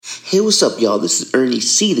Hey, what's up, y'all? This is Ernie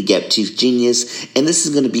C., the Gap Tooth Genius, and this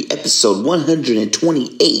is going to be episode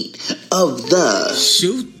 128 of the...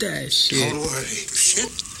 Shoot that shit. Don't worry. Shit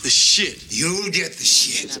the shit. You'll get the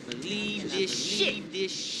shit. I believe this shit.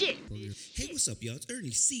 Hey, what's up, y'all? It's Ernie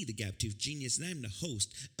C., the Gap Tooth Genius, and I'm the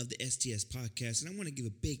host of the STS podcast, and I want to give a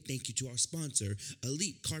big thank you to our sponsor,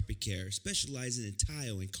 Elite Carpet Care, specializing in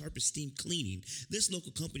tile and carpet steam cleaning. This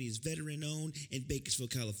local company is veteran-owned in Bakersfield,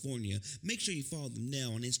 California. Make sure you follow them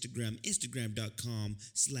now on Instagram,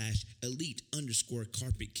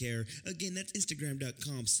 instagram.com/elite_carpet care. Again, that's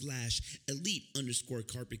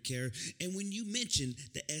instagram.com/elite_carpet care. And when you mention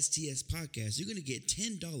the STS podcast, you're going to get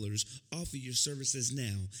 $10 off of your services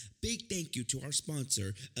now. Big thank you to our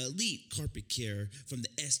sponsor, Elite Carpet Care from the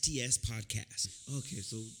STS podcast. Okay,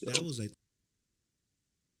 so that was like...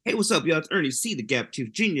 Hey, what's up, y'all? It's Ernie C., the Gap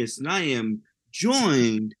Tooth Genius, and I am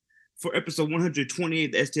joined for episode 128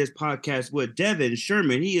 of the STS podcast with Devin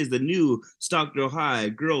Sherman. He is the new Stockdale High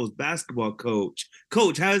girls basketball coach.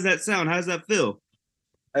 Coach, how does that sound? How does that feel?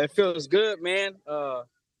 It feels good, man. A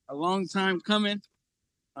long time coming.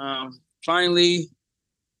 Finally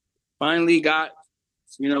got,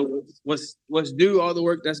 what's due, all the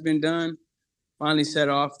work that's been done. Finally set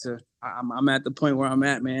off to. I'm at the point where I'm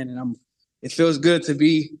at, man, and it feels good to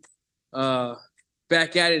be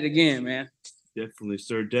back at it again, man. Definitely,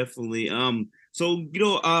 sir. Definitely. So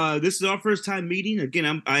this is our first time meeting.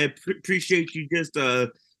 Again, I appreciate you just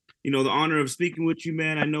the honor of speaking with you,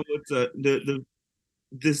 man. I know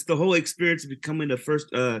it's the whole experience of becoming the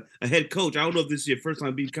first a head coach. I don't know if this is your first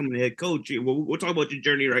time becoming a head coach. We'll talk about your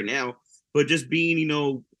journey right now, but just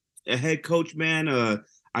being a head coach, man.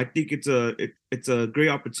 I think it's a great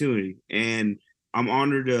opportunity, and I'm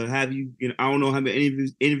honored to have you. I don't know how many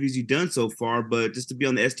interviews you've done so far, but just to be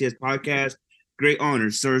on the STS podcast, great honor,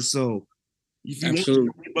 sir. So if you want to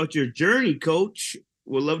talk about your journey, Coach,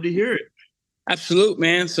 we'd love to hear it. Absolute,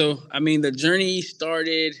 man. So, the journey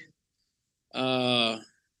started, I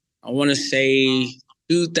want to say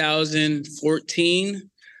 2014.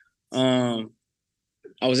 I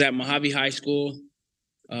was at Mojave High School,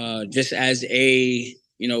 just as a,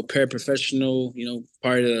 paraprofessional,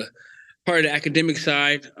 part of the academic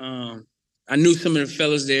side. I knew some of the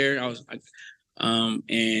fellas there.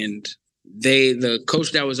 And the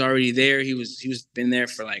coach that was already there, he was been there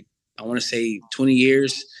for I want to say 20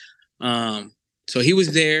 years. So he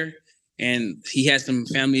was there, and he had some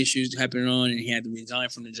family issues happening on, and he had to resign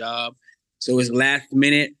from the job. So it was last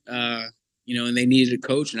minute, and they needed a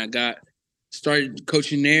coach, and I started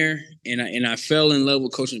coaching there, and I fell in love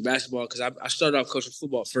with coaching basketball because I started off coaching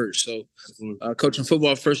football first. So coaching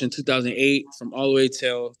football first in 2008, from all the way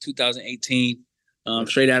till 2018,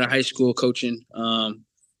 straight out of high school coaching.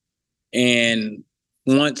 And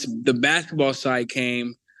once the basketball side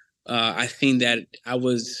came, I think that I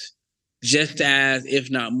was just as,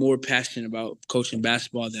 if not more, passionate about coaching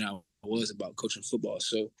basketball than I was about coaching football.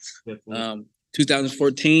 So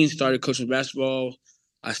 2014, started coaching basketball.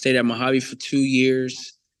 I stayed at Mojave for 2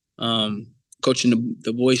 years, coaching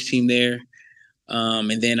the boys team there.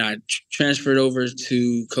 And then I transferred over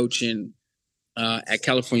to coaching at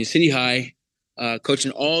California City High,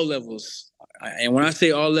 coaching all levels. And when I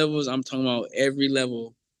say all levels, I'm talking about every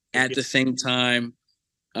level at the same time,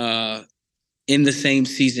 in the same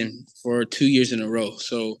season for 2 years in a row.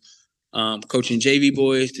 So coaching JV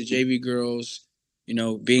boys to JV girls,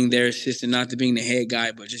 being their assistant, not to being the head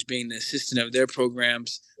guy, but just being the assistant of their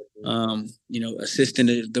programs, assisting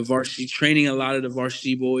the varsity, training a lot of the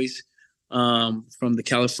varsity boys from the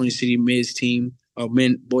California City men's team or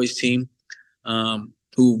boys team,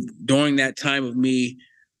 who during that time of me,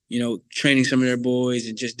 training some of their boys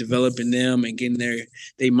and just developing them and getting their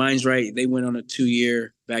minds right, they went on a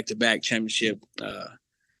 2-year back-to-back championship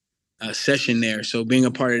session there. So being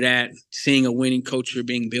a part of that, seeing a winning culture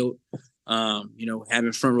being built,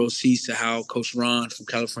 having front row seats to how Coach Ron from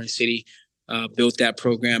California City built that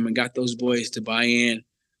program and got those boys to buy in.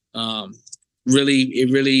 It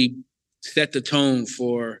really set the tone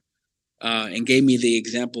for and gave me the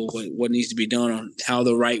example of what needs to be done on how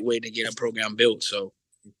the right way to get a program built. So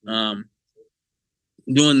doing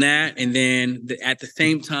that, and then at the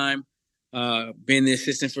same time being the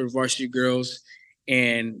assistant for the varsity girls,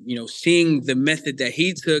 and seeing the method that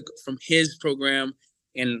he took from his program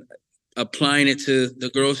and applying it to the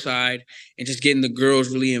girls' side, and just getting the girls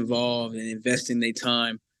really involved and investing their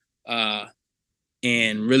time,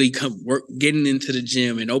 and really getting into the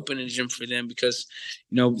gym and opening the gym for them, because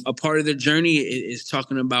a part of their journey is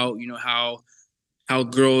talking about how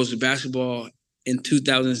girls basketball in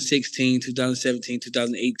 2016, 2017,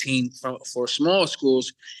 2018 for small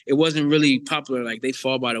schools, it wasn't really popular. Like they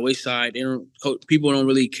fall by the wayside. People don't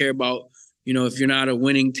really care about, if you're not a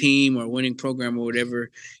winning team or a winning program or whatever,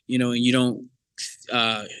 and you don't,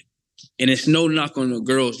 and it's no knock on the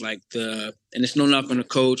girls, and it's no knock on the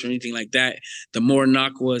coach or anything like that. The more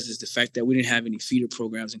knock is the fact that we didn't have any feeder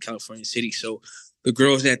programs in California City. So the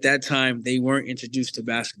girls at that time, they weren't introduced to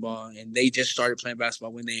basketball, and they just started playing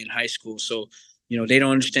basketball when they were in high school. So, they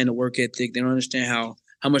don't understand the work ethic. They don't understand how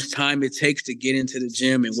much time it takes to get into the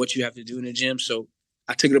gym and what you have to do in the gym. So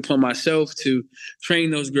I took it upon myself to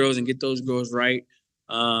train those girls and get those girls right.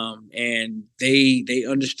 And they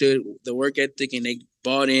understood the work ethic, and they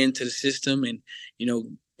bought into the system. And,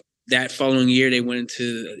 that following year, they went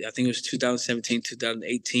into, I think it was 2017,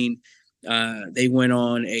 2018. They went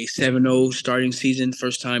on a 7-0 starting season,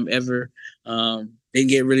 first time ever. They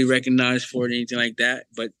didn't get really recognized for it or anything like that,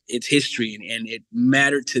 but it's history, and it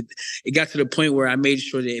mattered it got to the point where I made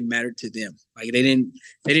sure that it mattered to them. Like they didn't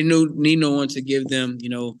need no one to give them,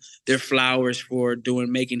 their flowers for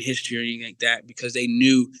making history or anything like that, because they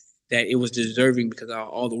knew that it was deserving because of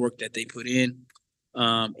all the work that they put in.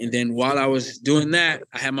 And then while I was doing that,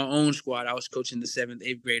 I had my own squad. I was coaching the 7th,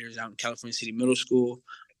 8th graders out in California City Middle School.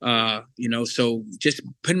 So just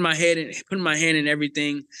putting my hand in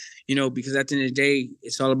everything, because at the end of the day,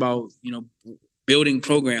 it's all about, building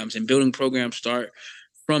programs, and building programs start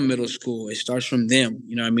from middle school. It starts from them,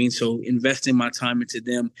 you know what I mean? So investing my time into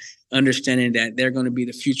them, understanding that they're going to be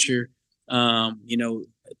the future,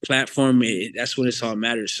 platform. That's what it's all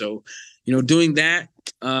matters. So, doing that,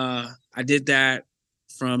 I did that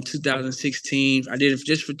from 2016. I did it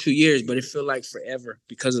just for 2 years, but it felt like forever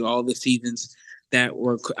because of all the seasons that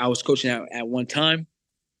I was coaching at one time.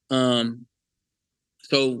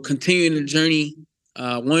 So continuing the journey,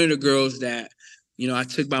 one of the girls that, I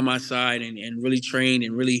took by my side and really trained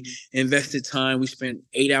and really invested time. We spent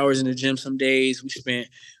 8 hours in the gym some days.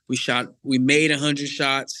 We made 100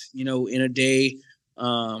 shots, in a day,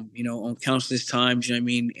 on countless times, you know what I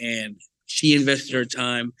mean? And she invested her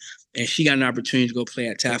time, and she got an opportunity to go play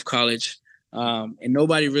at Taft College. And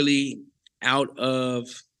nobody really out of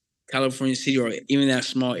California City or even that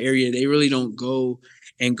small area, they really don't go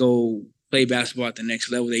play basketball at the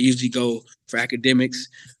next level. They usually go for academics.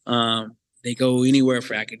 They go anywhere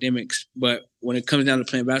for academics. But when it comes down to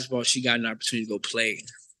playing basketball, she got an opportunity to go play.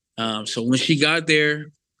 So when she got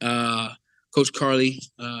there, Coach Carly,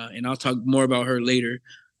 and I'll talk more about her later,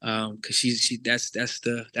 because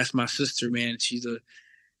that's my sister, man. She's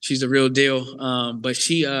a real deal. But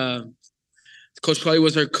Coach Carly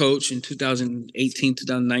was her coach in 2018,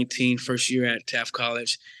 2019, first year at Taft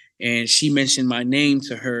College. And she mentioned my name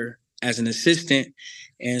to her as an assistant.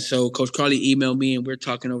 And so Coach Carly emailed me, and we're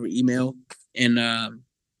talking over email. And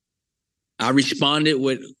I responded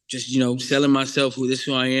with just, selling myself, this is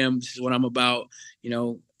who I am, this is what I'm about,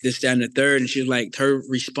 this, that, and the third. And she was like, her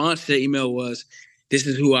response to the email was, this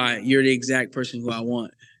is you're the exact person who I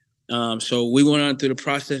want. So we went on through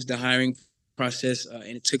the hiring process, and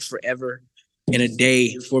it took forever and a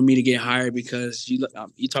day for me to get hired, because you're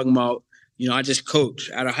talking about, I just coached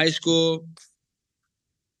out of high school.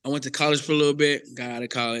 I went to college for a little bit, got out of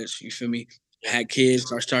college, you feel me? Had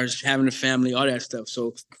kids, or started having a family, all that stuff.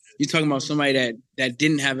 So you're talking about somebody that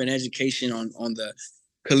didn't have an education on the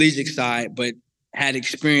collegiate side, but had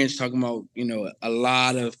experience, talking about, a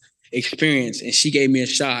lot of experience. And she gave me a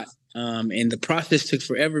shot. And the process took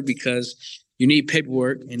forever because you need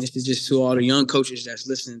paperwork. And this is just to all the young coaches that's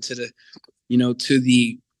listening to the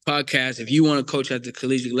podcast. If you want to coach at the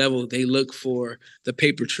collegiate level, they look for the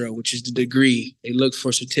paper trail, which is the degree. They look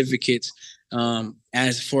for certificates,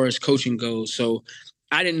 as far as coaching goes. So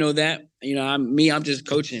I didn't know that. I'm just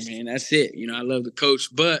coaching, man. That's it. I love to coach.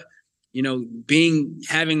 But, seeing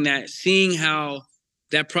how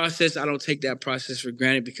that process, I don't take that process for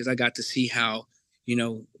granted, because I got to see how,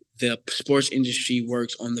 the sports industry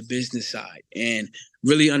works on the business side, and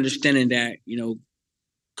really understanding that,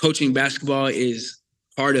 coaching basketball is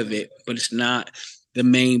part of it, but it's not the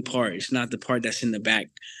main part. It's not the part that's in the back.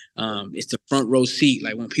 It's the front row seat.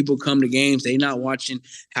 Like when people come to games, they not watching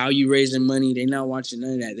how you raising money. They not watching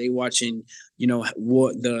none of that. They watching,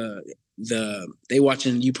 they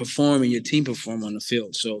watching you perform and your team perform on the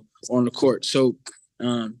field. So, on the court. So,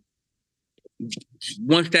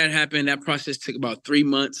 once that happened, that process took about 3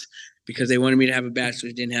 months, because they wanted me to have a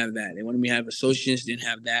bachelor's, didn't have that. They wanted me to have associates, didn't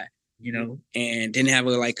have that, and didn't have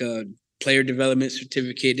a player development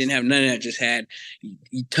certificate, didn't have none of that, just had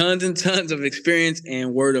tons and tons of experience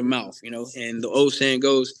and word of mouth, and the old saying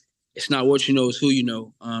goes, it's not what you know, it's who you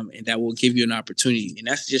know, and that will give you an opportunity. And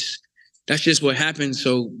that's just what happened.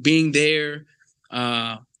 So being there,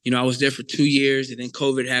 I was there for 2 years, and then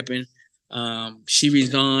COVID happened. She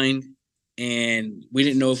resigned, and we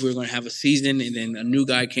didn't know if we were going to have a season. And then a new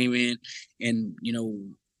guy came in, and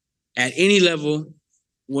at any level,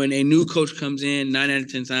 when a new coach comes in, 9 out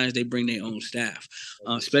of 10 times they bring their own staff.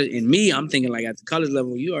 Especially in me, I'm thinking like at the college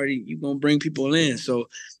level, you gonna bring people in. So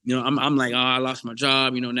I'm like, oh, I lost my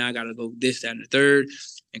job. Now I got to go this, that, and the third.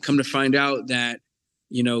 And come to find out that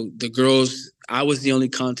the girls, I was the only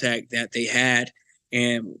contact that they had.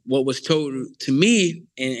 And what was told to me,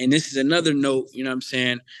 and this is another note, what I'm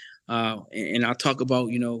saying, and I'll talk about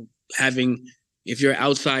having, if you're an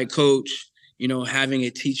outside coach, having a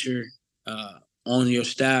teacher on your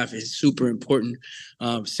staff is super important,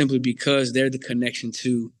 simply because they're the connection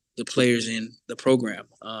to the players in the program.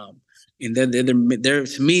 And they're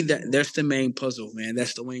to me, that's the main puzzle, man.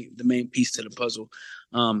 That's the main piece to the puzzle.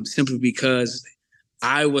 Simply because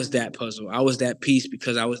I was that puzzle. I was that piece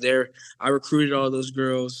because I was there. I recruited all those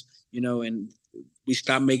girls, and we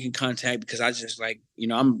stopped making contact because I just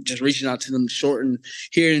I'm just reaching out to them short and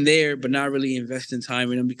here and there, but not really investing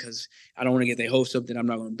time in them because I don't want to get their hopes up that I'm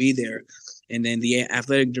not going to be there. And then the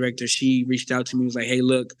athletic director, she reached out to me, was like, hey,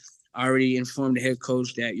 look, I already informed the head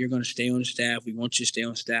coach that you're going to stay on the staff. We want you to stay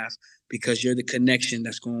on staff because you're the connection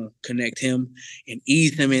that's going to connect him and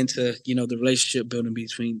ease him into, the relationship building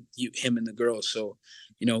between him and the girls. So,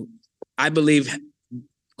 I believe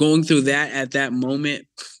going through that at that moment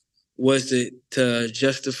was to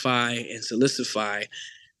justify and solidify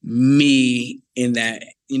me in that,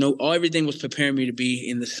 everything was preparing me to be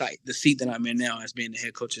in the seat that I'm in now as being the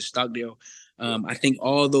head coach of Stockdale. I think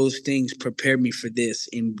all those things prepared me for this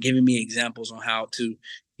and giving me examples on how to,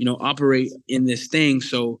 operate in this thing.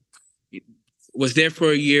 So was there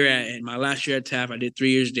for a year in my last year at TAF. I did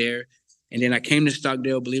 3 years there. And then I came to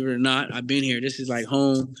Stockdale, believe it or not. I've been here. This is like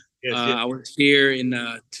home. Yes. I was here in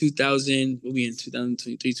 2000. We'll be in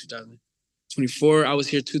 2023, 2024. I was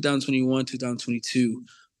here 2021, 2022.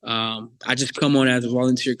 I just come on as a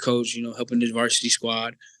volunteer coach, helping the varsity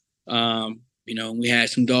squad. We had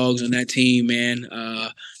some dogs on that team, man.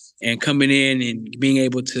 And coming in and being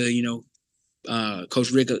able to,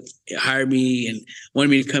 Coach Rick hired me and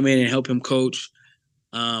wanted me to come in and help him coach.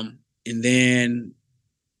 And then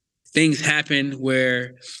things happened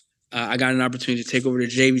where I got an opportunity to take over the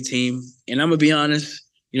JV team. And I'm going to be honest,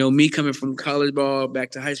 me coming from college ball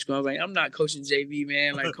back to high school, I was like, I'm not coaching JV,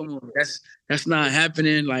 man. Like, come on, that's not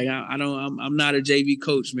happening. Like, I'm not a JV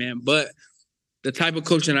coach, man. But the type of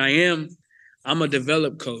coach that I am, I'm a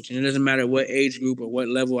developed coach. And it doesn't matter what age group or what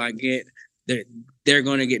level I get, they're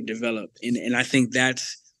going to get developed. And I think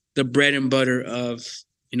that's the bread and butter of,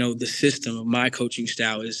 the system of my coaching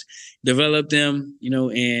style is develop them,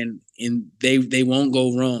 and they won't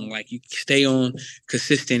go wrong. Like you stay on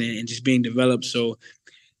consistent and just being developed. So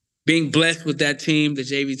being blessed with that team, the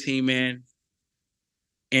JV team, man.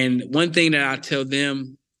 And one thing that I tell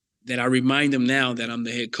them, that I remind them now that I'm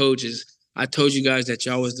the head coach, is I told you guys that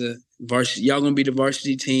y'all was the varsity, y'all gonna be the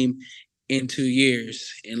varsity team in 2 years.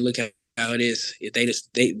 And look how it is.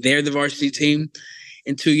 They're the varsity team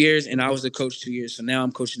in 2 years, and I was the coach 2 years. So now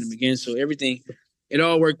I'm coaching them again. So it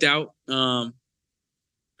all worked out. And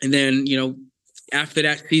then, after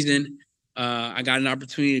that season, I got an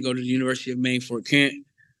opportunity to go to the University of Maine Fort Kent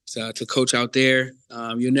to coach out there.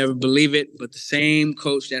 You'll never believe it, but the same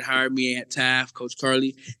coach that hired me at TAF, Coach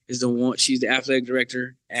Carly, is the one. She's the athletic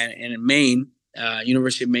director in Maine,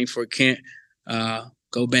 University of Maine Fort Kent.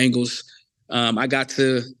 Go Bengals! I got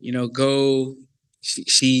to, go.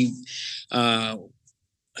 She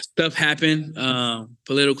stuff happened,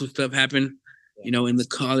 political stuff happened, in the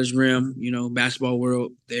college realm, basketball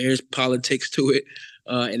world. There's politics to it,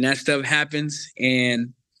 and that stuff happens.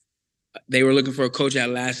 And they were looking for a coach at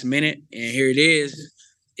last minute, and here it is.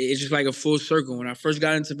 It's just like a full circle. When I first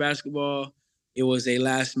got into basketball, it was a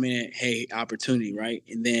last minute, hey, opportunity, right?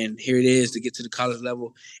 And then here it is to get to the college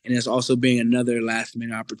level, and it's also being another last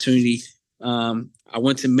minute opportunity. I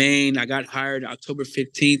went to Maine. I got hired October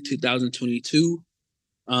 15th, 2022.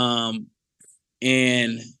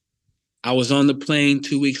 And I was on the plane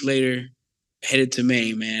 2 weeks later, headed to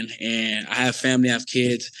Maine, man. And I have family, I have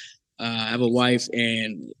kids, I have a wife,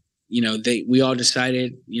 and we all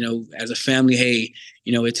decided, as a family, hey,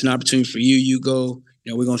 it's an opportunity for you. You go.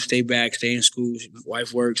 We're gonna stay back, stay in school.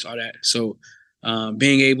 Wife works, all that. So,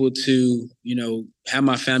 being able to, have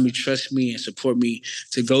my family trust me and support me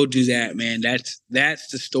to go do that, man. That's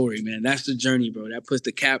the story, man. That's the journey, bro. That puts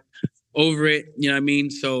the cap over it. You know what I mean?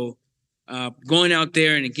 So, going out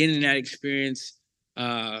there and getting that experience,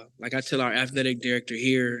 like I tell our athletic director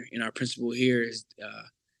here and our principal here, is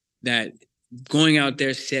that going out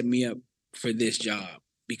there set me up for this job,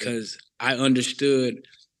 because I understood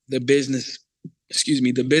the business,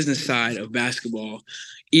 the business side of basketball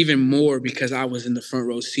even more because I was in the front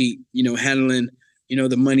row seat, handling,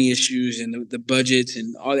 the money issues and the budgets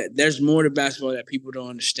and all that. There's more to basketball that people don't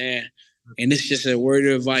understand. And it's just a word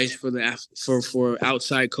of advice for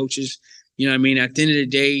outside coaches. You know what I mean? At the end of the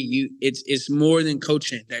day, it's more than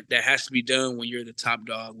coaching that has to be done when you're the top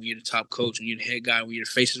dog, when you're the top coach, when you're the head guy, when you're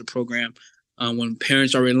the face of the program. When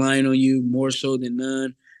parents are relying on you more so than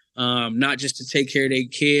none, not just to take care of their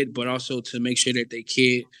kid, but also to make sure that their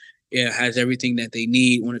kid has everything that they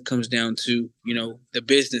need when it comes down to, the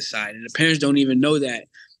business side. And the parents don't even know that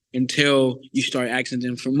until you start asking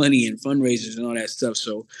them for money and fundraisers and all that stuff.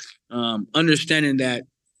 So understanding that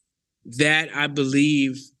I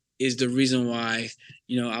believe is the reason why,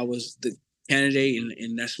 I was the candidate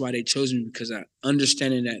and that's why they chose me, because I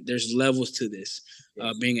understanding that there's levels to this,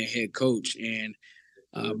 being a head coach, and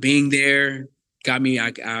being there got me.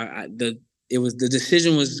 The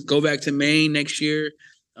decision was go back to Maine next year,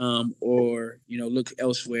 or look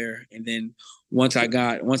elsewhere. And then once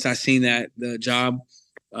I seen that the job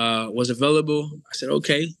was available, I said,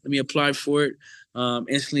 okay, let me apply for it.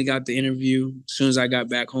 Instantly got the interview as soon as I got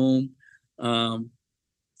back home.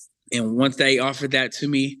 And once they offered that to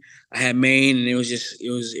me, I had Maine, and it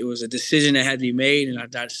was a decision that had to be made, and I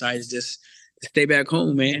decided just to stay back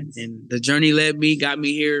home, man. And the journey got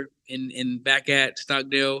me here in back at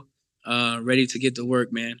Stockdale, ready to get to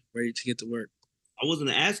work, man. Ready to get to work. I was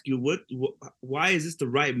going to ask you why is this the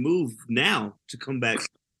right move now to come back to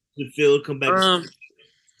the field, come back?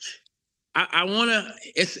 I want to.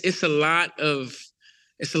 It's a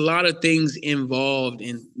lot of things involved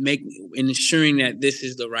in ensuring that this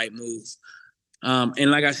is the right move.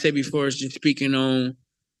 And like I said before, it's just speaking on,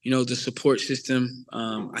 the support system.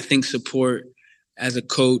 I think support as a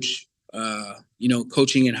coach,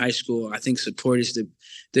 coaching in high school, I think support is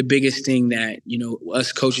the biggest thing that,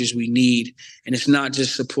 us coaches, we need. And it's not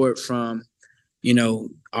just support from,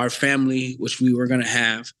 our family, which we were going to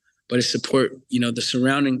have, but it's support, the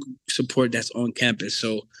surrounding support that's on campus.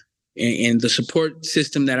 So, and the support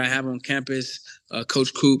system that I have on campus,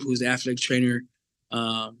 Coach Coop, who's the athletic trainer,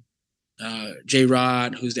 J.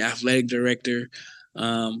 Rod, who's the athletic director,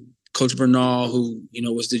 Coach Bernal, who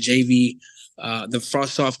was the JV, the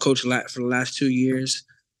Frostoff coach for the last 2 years,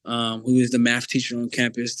 who is the math teacher on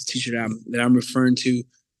campus, the teacher that I'm referring to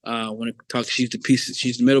when I talk. She's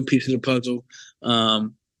the middle piece of the puzzle,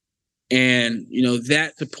 and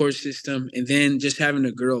that support system, and then just having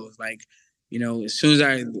the girls, like, as soon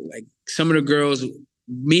as some of the girls,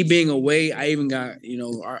 me being away, I even got,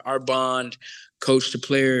 our bond, coach to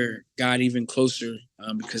player, got even closer,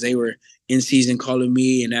 because they were in season calling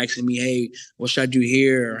me and asking me, hey, what should I do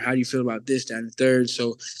here? Or how do you feel about this, that, and the third?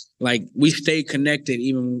 So, like, we stayed connected,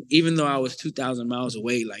 even though I was 2,000 miles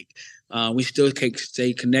away, like, we still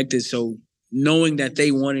stay connected. So knowing that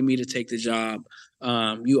they wanted me to take the job,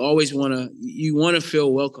 you always want to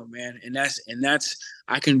feel welcome, man. And that's,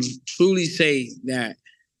 I can truly say that,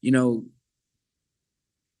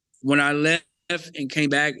 when I left and came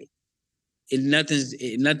back,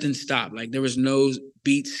 nothing stopped. Like, there was no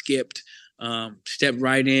beat skipped. Stepped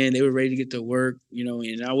right in. They were ready to get to work,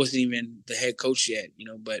 and I wasn't even the head coach yet,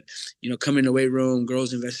 but, coming in the weight room,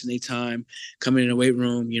 girls investing their time, coming in the weight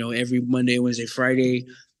room, every Monday, Wednesday, Friday,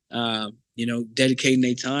 dedicating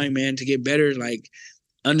their time, man, to get better. Like,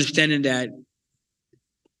 understanding that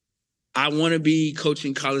I want to be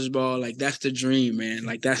coaching college ball. Like, that's the dream, man.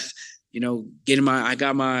 Like, that's, I'm getting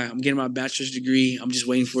my bachelor's degree. I'm just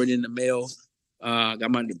waiting for it in the mail.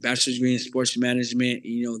 Got my bachelor's degree in sports management.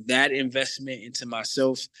 That investment into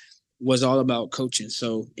myself was all about coaching.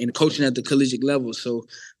 So, and coaching at the collegiate level. So,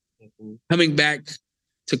 coming back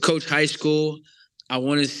to coach high school, I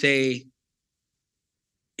want to say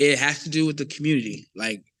it has to do with the community.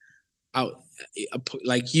 Like,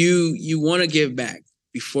 you want to give back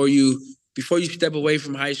before you step away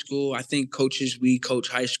from high school. I think we coach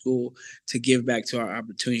high school to give back to our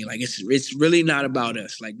opportunity. Like, it's really not about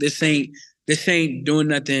us. Like, this ain't doing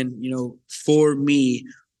nothing, for me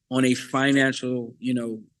on a financial,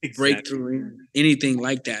 breakthrough, anything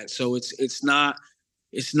like that. So it's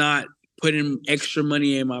not putting extra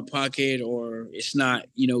money in my pocket, or it's not,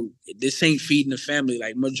 this ain't feeding the family.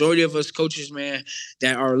 Like, majority of us coaches, man,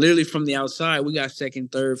 that are literally from the outside, we got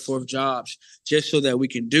second, third, fourth jobs just so that we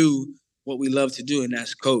can do what we love to do, and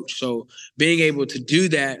that's coach. So being able to do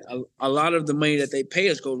that, a lot of the money that they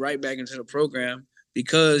pay us go right back into the program,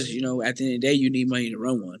 because, at the end of the day, you need money to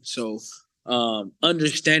run one. So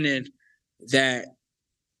understanding that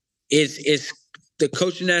it's the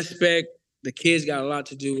coaching aspect, the kids got a lot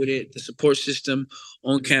to do with it. The support system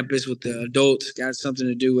on campus with the adults got something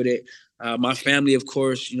to do with it. My family, of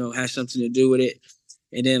course, has something to do with it.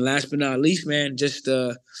 And then last but not least, man, just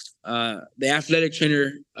the athletic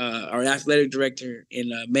trainer, our athletic director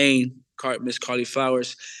in Maine, Miss Carly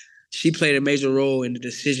Flowers, she played a major role in the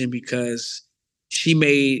decision because she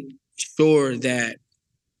made sure that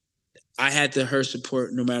I had her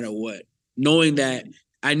support no matter what, knowing that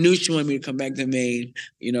I knew she wanted me to come back to Maine.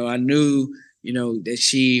 I knew, that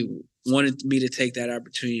she wanted me to take that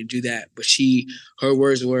opportunity to do that. But her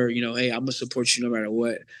words were, hey, I'm gonna support you no matter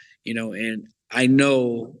what, and I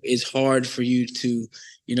know it's hard for you to,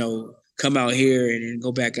 come out here and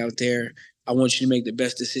go back out there. I want you to make the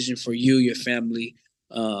best decision for you, your family.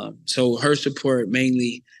 So her support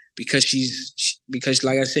mainly because because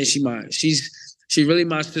like I said, she's really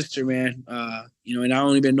my sister, man. And I've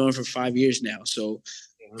only been knowing her for 5 years now. So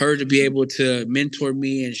her to be able to mentor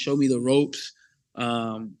me and show me the ropes,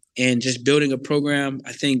 and just building a program.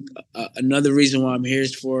 I think another reason why I'm here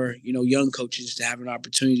is for, young coaches to have an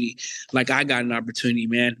opportunity like I got an opportunity,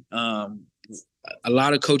 man. A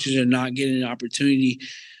lot of coaches are not getting an opportunity.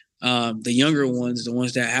 The younger ones, the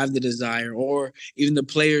ones that have the desire, or even the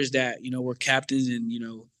players that, were captains and,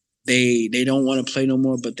 they don't want to play no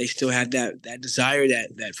more, but they still have that desire,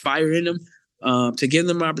 that fire in them, to give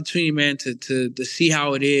them an opportunity, man, to see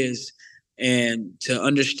how it is and to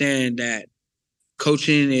understand that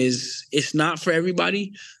coaching it's not for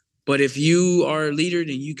everybody, but if you are a leader,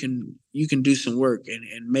 then you can do some work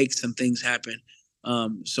and make some things happen.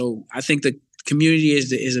 So I think the community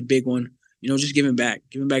is a big one. Just giving back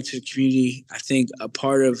to the community. I think a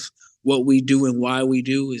part of what we do and why we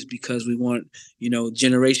do is because we want,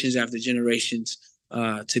 generations after generations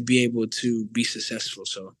to be able to be successful.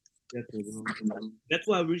 So that's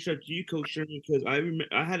why I reached out to you, Coach Sherm, because I remember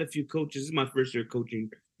I had a few coaches. This is my first year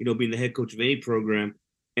coaching, being the head coach of any program.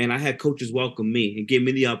 And I had coaches welcome me and give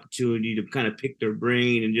me the opportunity to kind of pick their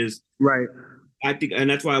brain and just right. I think, and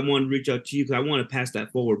that's why I wanted to reach out to you because I want to pass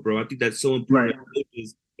that forward, bro. I think that's so important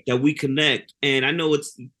that we connect. And I know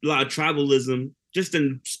it's a lot of tribalism just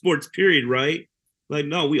in sports, period, right? Like,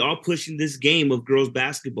 no, we all pushing this game of girls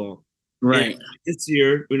basketball. Right. And this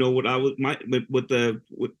year, what I was with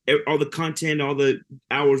all the content, all the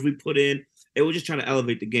hours we put in, it was just trying to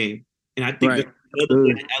elevate the game. And I think the other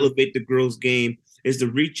way to elevate the girls' game is to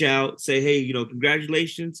reach out, say, hey,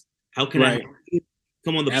 congratulations. How can I help you?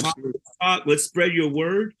 Come on the podcast. Let's spread your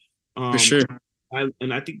word. For sure. I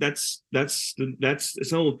think that's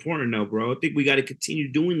so important now, bro. I think we got to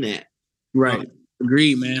continue doing that. Right.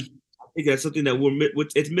 Agreed, man. I think that's something that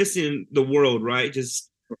it's missing in the world, right?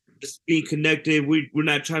 Just being connected. We're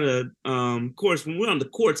not trying to, of course, when we're on the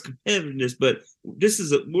courts, competitiveness, but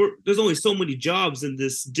there's only so many jobs in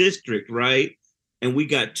this district, right? And we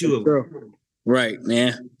got two of them. Right,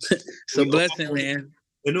 man. So blessing, man.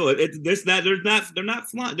 No, they're not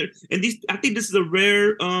flying. And I think this is a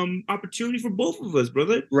rare opportunity for both of us,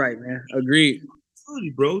 brother. Right, man. Agreed.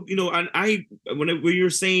 Absolutely, bro. When you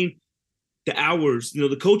were saying the hours,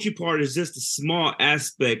 the coaching part is just a small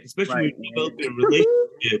aspect, especially when you're developing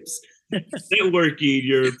relationships, networking,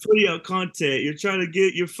 you're putting out content,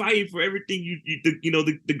 you're fighting for everything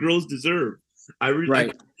the girls deserve. I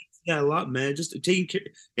really that a lot, man. Just taking care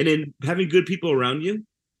and then having good people around you.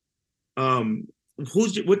 So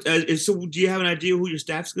do you have an idea who your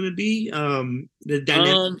staff's going to be? The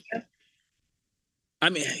dynamic. I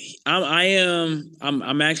mean,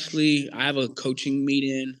 I'm actually, I have a coaching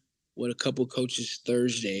meeting with a couple coaches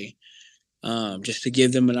Thursday, just to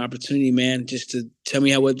give them an opportunity, man, just to tell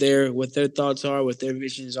me what their thoughts are, what their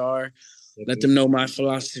visions are, let them know my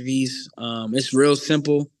philosophies. It's real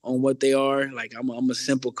simple on what they are. Like I'm a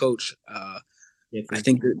simple coach. I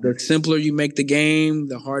think the simpler you make the game,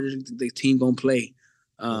 the harder the team gonna play,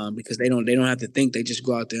 because they don't have to think; they just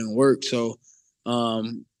go out there and work. So,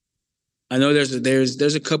 I know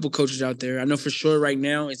there's a couple coaches out there. I know for sure right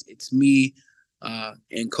now it's me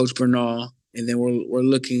and Coach Bernal, and then we're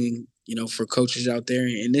looking, for coaches out there,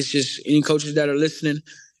 and it's just any coaches that are listening,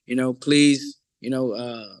 please,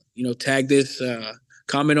 tag this,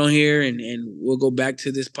 comment on here, and we'll go back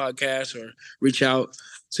to this podcast or reach out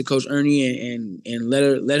to Coach Ernie and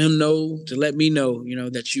let him know, to let me know,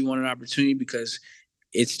 that you want an opportunity, because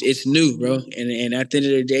it's new, bro. And at the end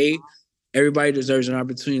of the day, everybody deserves an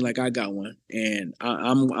opportunity like I got one. And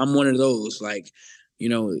I'm one of those. Like,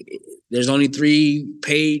 there's only 3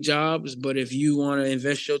 paid jobs, but if you want to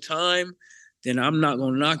invest your time, then I'm not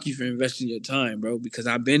going to knock you for investing your time, bro, because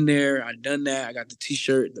I've been there. I've done that. I got the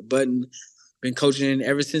T-shirt, the button, been coaching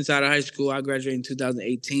ever since out of high school. I graduated in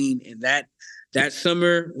 2018. And that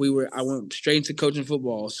summer I went straight into coaching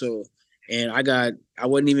football. So, and I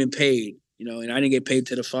wasn't even paid, and I didn't get paid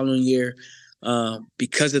till the following year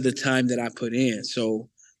because of the time that I put in. So,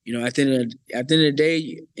 at the end of the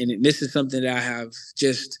day, and this is something that I have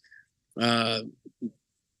uh,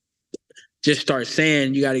 just start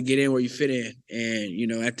saying, you got to get in where you fit in,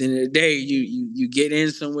 and at the end of the day, you get in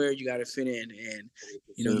somewhere, you got to fit in, and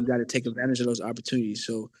you got to take advantage of those opportunities.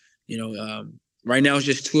 So, right now it's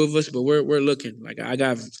just two of us, but we're looking. Like I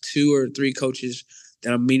got 2 or 3 coaches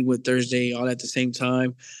that I'm meeting with Thursday, all at the same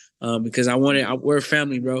time, because we're a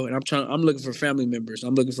family, bro, and I'm looking for family members.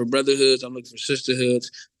 I'm looking for brotherhoods. I'm looking for sisterhoods.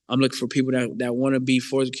 I'm looking for people that want to be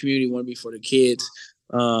for the community, want to be for the kids,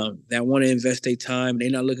 that want to invest their time. They're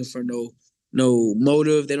not looking for no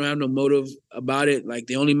motive. They don't have no motive about it. Like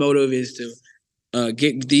the only motive is to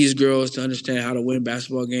get these girls to understand how to win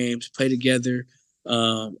basketball games, play together,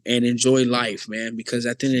 and enjoy life, man. Because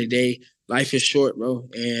at the end of the day, life is short, bro.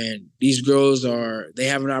 And these girls they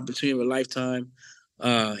have an opportunity of a lifetime,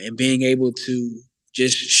 and being able to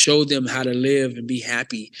just show them how to live and be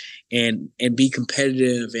happy and be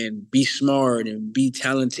competitive and be smart and be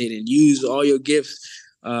talented and use all your gifts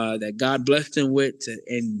that God blessed them with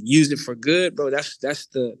and use it for good, bro. That's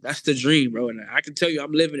the dream, bro. And I can tell you,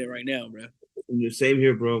 I'm living it right now, bro. And the same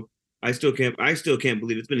here, bro. I still can't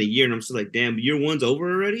believe it's been a year, and I'm still like, damn, year one's over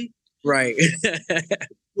already. Right.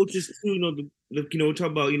 Coaches too, we talk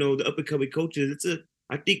about the up and coming coaches.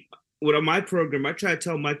 I think with my program, I try to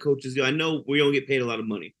tell my coaches, I know we don't get paid a lot of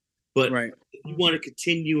money, but right. if you want to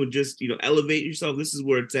continue and just elevate yourself, this is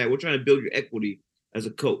where it's at. We're trying to build your equity as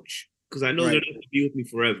a coach, because I know they're not going to be with me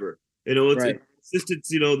forever. It's assistants.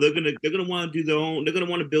 They're gonna want to do their own. They're gonna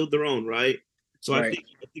want to build their own, right? So I think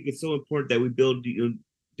it's so important that we build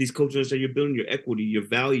these coaches that you're building your equity, your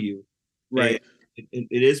value, right? And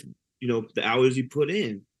it is the hours you put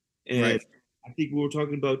in, and I think we were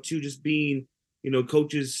talking about too, just being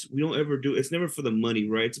coaches. We don't ever do. It's never for the money,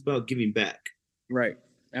 right? It's about giving back. Right.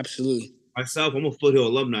 Absolutely. Myself, I'm a Foothill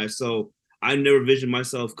alumni, so I never visioned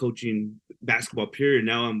myself coaching basketball. Period.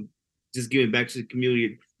 Now I'm just giving back to the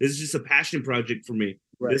community. This is just a passion project for me.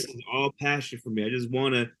 Right. This is all passion for me. I just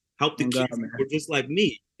want to help the kids who are just like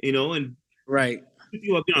me, and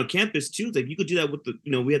people have been on campus too. It's like you could do that with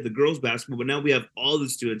we have the girls basketball, but now we have all the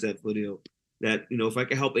students at Foothill that, if I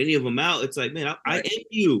can help any of them out, it's like, man, I envy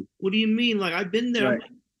you. What do you mean? Like, I've been there. Right.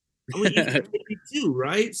 I'm like, too,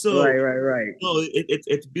 right? So, right. No,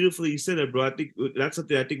 it's beautifully you said that, bro. I think that's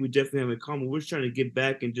something I think we definitely have in common. We're just trying to get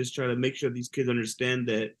back and just try to make sure these kids understand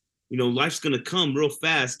that, life's going to come real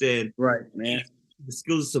fast. And man, the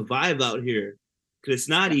skills to survive out here. Because it's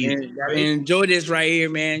not easy. Gotta enjoy this right here,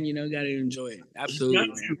 man. Gotta enjoy it. Absolutely,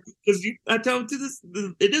 man. Because I tell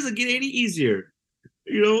them it doesn't get any easier.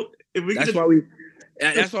 That's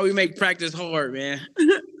why we make practice hard, man.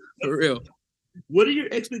 For real. What are your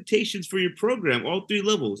expectations for your program? All 3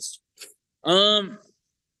 levels. All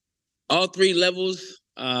 3 levels.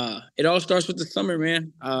 It all starts with the summer,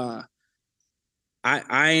 man.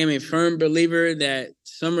 I am a firm believer that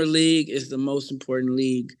summer league is the most important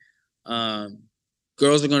league.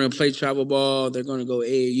 Girls are going to play travel ball. They're going to go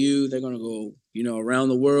AAU. They're going to go, around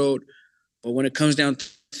the world. But when it comes down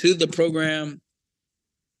to the program,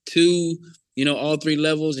 to, all 3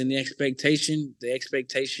 levels and the expectation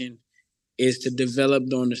is to develop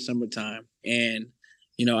during the summertime. And,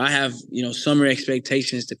 I have, summer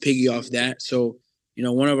expectations to piggy off that. So,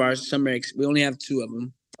 one of our we only have 2 of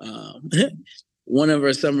them. One of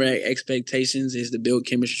our summer expectations is to build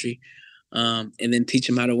chemistry, and then teach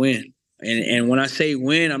them how to win. And when I say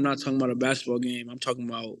win, I'm not talking about a basketball game. I'm talking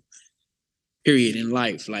about period in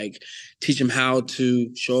life. Like teach them how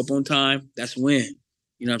to show up on time. That's win.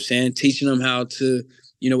 You know what I'm saying? Teaching them how to,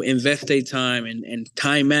 invest their time and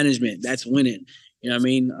time management. That's winning. You know what I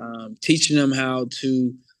mean? Teaching them how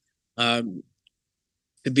to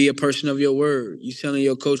be a person of your word. You telling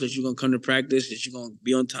your coach that you're going to come to practice, that you're going to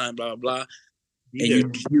be on time, blah, blah, blah.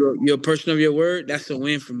 And you're a person of your word. That's a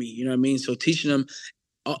win for me. You know what I mean? So teaching them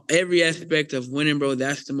every aspect of winning, bro,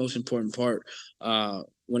 that's the most important part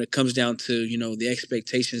when it comes down to, the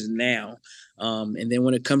expectations now. And then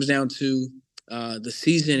when it comes down to the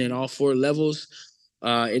season and all 4 levels,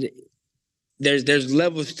 there's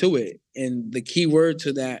levels to it. And the key word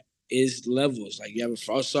to that is levels. Like you have a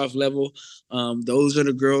frost-off level. Those are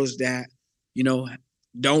the girls that,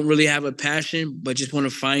 don't really have a passion, but just want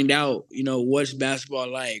to find out, what's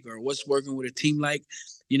basketball like or what's working with a team like,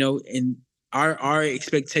 and our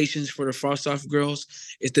expectations for the frost-off girls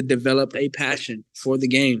is to develop a passion for the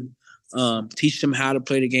game, teach them how to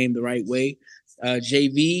play the game the right way.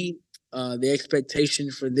 JV, the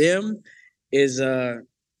expectation for them is to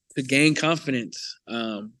gain confidence.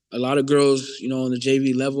 A lot of girls, on the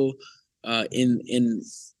JV level, in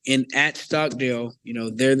at Stockdale, you know,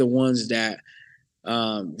 they're the ones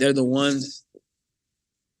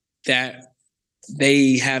that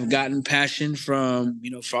they have gotten passion from,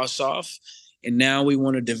 you know, Frost off, and now we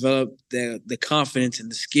want to develop the confidence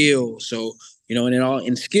and the skill. So, you know, and it all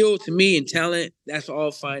in skill to me and talent, that's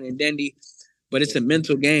all fine and dandy, but it's a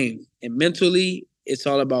mental game, and mentally it's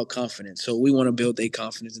all about confidence. So we want to build their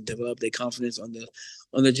confidence and develop their confidence on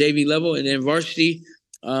the JV level, and then varsity.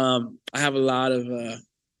 I have a lot of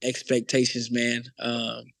expectations, man.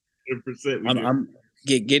 100%. I'm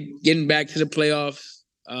getting back to the playoffs.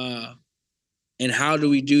 And how do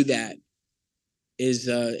we do that?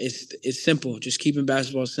 It's simple. Just keeping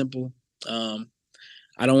basketball simple.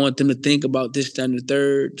 I don't want them to think about this, that, and the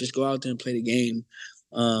third. Just go out there and play the game.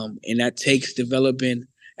 And that takes developing.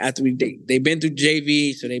 After they've been through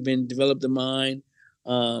JV, so they've been developed the mind.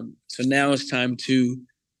 So now it's time to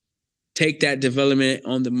take that development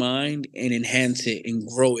on the mind and enhance it and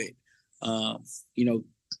grow it. You know,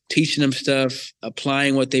 teaching them stuff,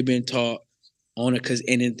 applying what they've been taught on it,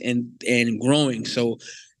 and growing. So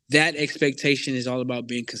that expectation is all about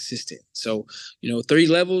being consistent. So, you know, 3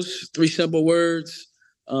 levels, 3 simple words.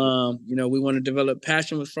 You know, we want to develop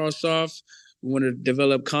passion with Frostoff. We want to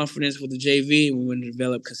develop confidence with the JV. And we want to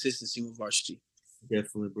develop consistency with varsity.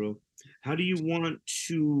 Definitely, bro. How do you want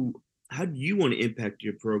to impact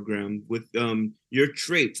your program with your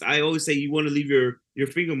traits? I always say you want to leave your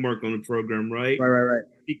finger mark on the program, right? Right.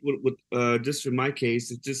 I think with just for my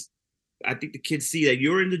case, it's just I think the kids see that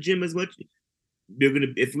you're in the gym as much. They're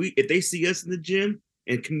gonna if they see us in the gym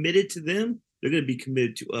and committed to them, they're gonna be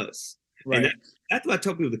committed to us. Right. And that's what I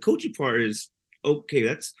tell people. The coaching part is okay.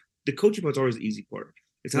 That's the coaching part's always the easy part.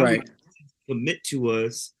 It's how we commit to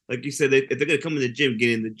us. Like you said, if they're gonna come in the gym,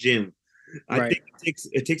 get in the gym. I think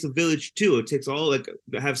it takes a village too. It takes all like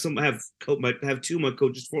have 2 of my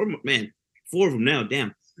coaches, 4 of them now.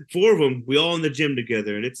 Damn, 4 of them. We all in the gym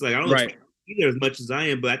together, and it's like I don't know either as much as I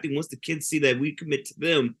am, but I think once the kids see that we commit to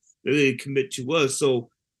them, they're going to commit to us. So,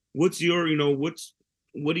 what do you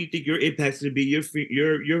think your impact's going to be? Your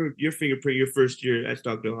fingerprint your first year at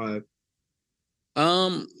Stockdale High.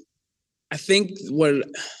 I think what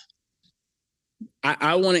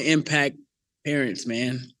I want to impact parents,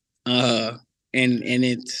 man. And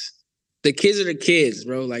it's the kids are the kids,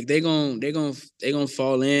 bro. Like they're gonna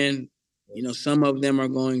fall in. You know, some of them are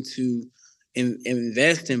going to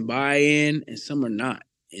invest and buy in, and some are not,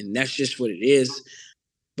 and that's just what it is.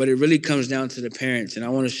 But it really comes down to the parents, and I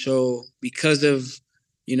want to show because of,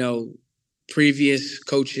 you know, previous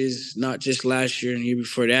coaches, not just last year and the year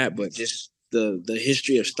before that, but just the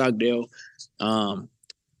history of Stockdale.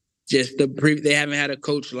 They haven't had a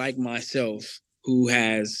coach like myself who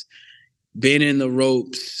has been in the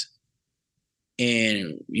ropes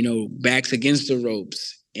and, you know, backs against the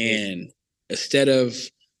ropes. And instead of,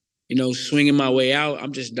 you know, swinging my way out,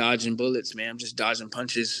 I'm just dodging bullets, man. I'm just dodging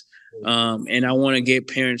punches. And I want to get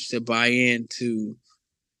parents to buy into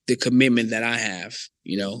the commitment that I have,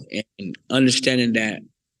 you know, and understanding that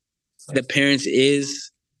the parents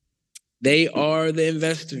they are the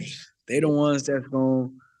investors. They're the ones that's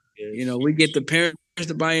going, you know, we get the parents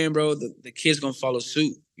to buy in, bro. The kids going to follow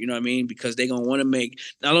suit. You know what I mean? Because they're going to want to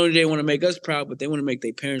not only do they want to make us proud, but they want to make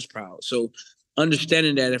their parents proud. So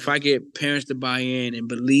understanding that if I get parents to buy in and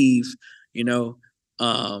believe, you know,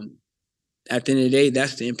 at the end of the day,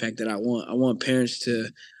 that's the impact that I want. I want parents to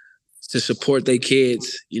support their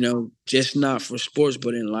kids, you know, just not for sports,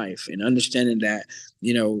 but in life, and understanding that,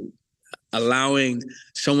 you know, allowing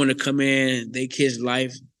someone to come in their kid's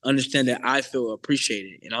life, understand that I feel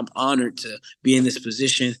appreciated, and I'm honored to be in this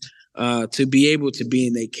position, to be able to be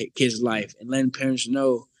in their kid's life, and letting parents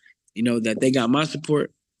know, you know, that they got my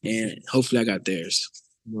support, and hopefully I got theirs.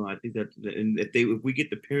 No, I think and if we get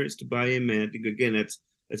the parents to buy in, man, I think again that's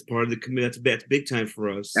part of the commitment. That's big time for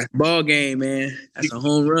us. That's ball game, man. That's a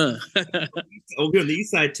home run. Over on the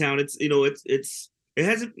east side of town, it's, you know, it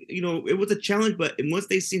hasn't, you know, it was a challenge, but once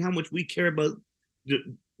they see how much we care about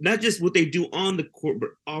not just what they do on the court,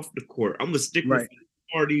 but off the court, I'm gonna stick with the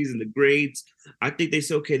parties and the grades. I think they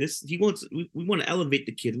say, okay, we want to elevate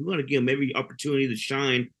the kid. We want to give them every opportunity to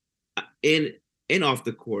shine in off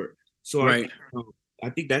the court. So I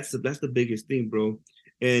think that's the biggest thing, bro.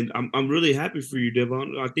 And I'm really happy for you,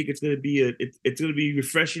 Devon. I think it's gonna be it's gonna be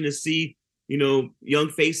refreshing to see, you know, young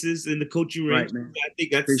faces in the coaching ranks.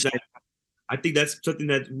 I think that's something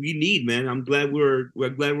that we need, man. I'm glad we're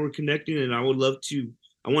connecting, and I want to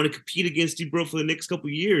compete against you, bro, for the next couple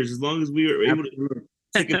of years, as long as we are able to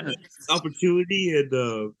take an opportunity. And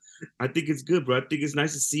I think it's good, bro. I think it's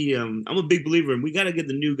nice to see. I'm a big believer, and we got to give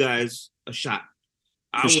the new guys a shot.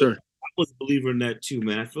 I was a believer in that too,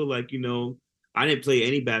 man. I feel like, I didn't play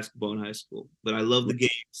any basketball in high school, but I love the game,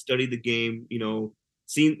 studied the game,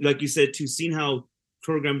 seeing, like you said, too, seeing how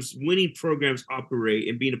winning programs operate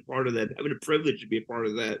and being a part of that, having a privilege to be a part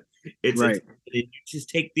of that. It's you just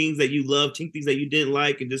take things that you love, take things that you didn't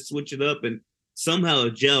like, and just switch it up, and somehow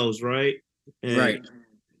it gels, right? And,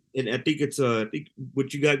 And I think I think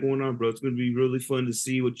what you got going on, bro, it's gonna be really fun to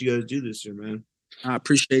see what you guys do this year, man. I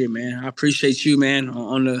appreciate it, man. I appreciate you, man.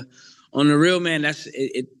 On the real, man.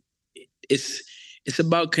 It's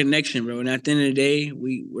about connection, bro. And at the end of the day,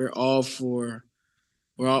 we're for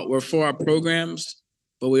our programs,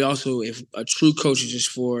 but we also, if a true coach is just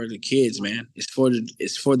for the kids, man. It's for the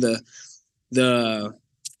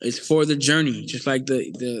journey. Just like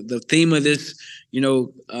the theme of this,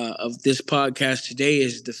 of this podcast today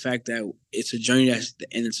is the fact that it's a journey and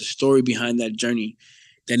it's a story behind that journey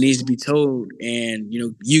that needs to be told. And,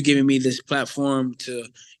 you giving me this platform to,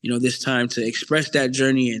 this time to express that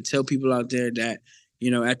journey and tell people out there that,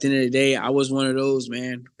 at the end of the day, I was one of those,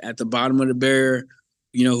 man, at the bottom of the barrel,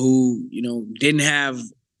 who, didn't have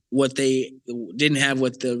what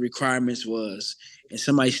the requirements was. And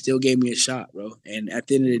somebody still gave me a shot, bro. And at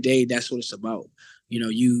the end of the day, that's what it's about.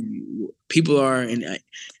 People are, and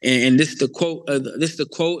this is the quote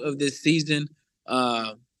of this season,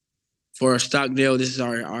 for Stockdale. This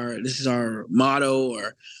is our motto,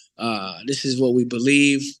 or this is what we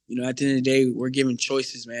believe. At the end of the day, we're given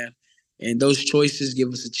choices, man, and those choices give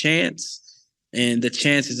us a chance, and the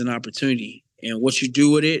chance is an opportunity. And what you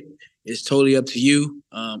do with it is totally up to you.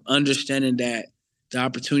 Understanding that the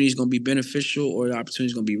opportunity is going to be beneficial or the opportunity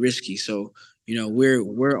is going to be risky. So,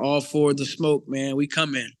 we're all for the smoke, man. We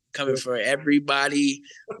coming for everybody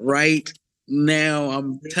right now.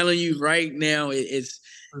 I'm telling you right now, it's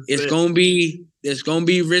gonna be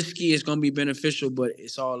risky. It's gonna be beneficial, but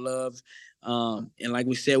it's all love. And like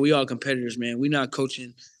we said, we all competitors, man. We're not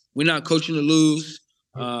coaching to lose.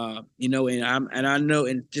 And I know,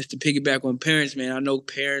 and just to piggyback on parents, man, I know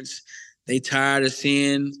parents, they tired of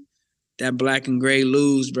seeing that black and gray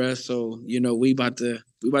lose, bro. So, we about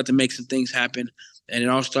to make some things happen. And it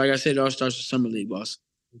all starts with Summer League, boss.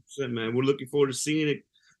 Man, we're looking forward to seeing it,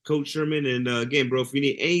 Coach Sherman. And again, bro, if you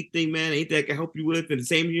need anything, man, anything I can help you with, and the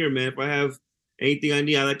same here, man. If I have anything I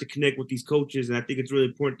need, I like to connect with these coaches, and I think it's really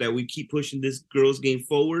important that we keep pushing this girls' game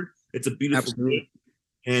forward. It's a beautiful game,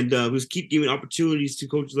 and we just keep giving opportunities to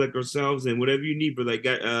coaches like ourselves. And whatever you need, brother,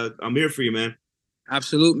 I'm here for you, man.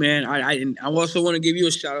 Absolute, man. I also want to give you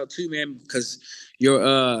a shout out too, man, because you're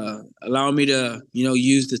allowing me to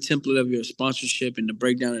use the template of your sponsorship and the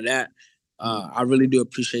breakdown of that. I really do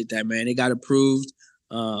appreciate that, man. It got approved.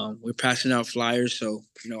 We're passing out flyers, so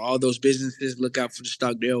all those businesses, look out for the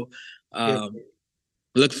Stockdale.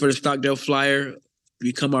 Look for the Stockdale flyer.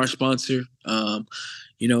 Become our sponsor. And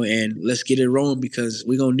let's get it rolling, because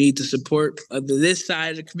we're going to need the support of this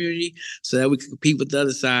side of the community so that we can compete with the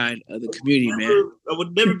other side of the community, man. I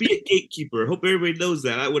would never be a gatekeeper. I hope everybody knows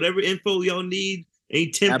that. Whatever info y'all need,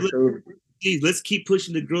 any template, please, let's keep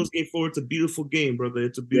pushing the girls' game forward. It's a beautiful game, brother.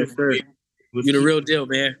 It's a beautiful game. You're the real deal,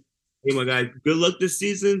 man. Hey, my guy, good luck this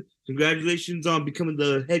season. Congratulations on becoming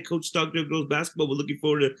the head coach of Stockdale Girls Basketball. We're looking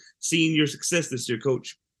forward to seeing your success this year,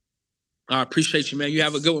 Coach. I appreciate you, man. You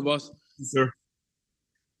have a good one, boss. Yes, sir.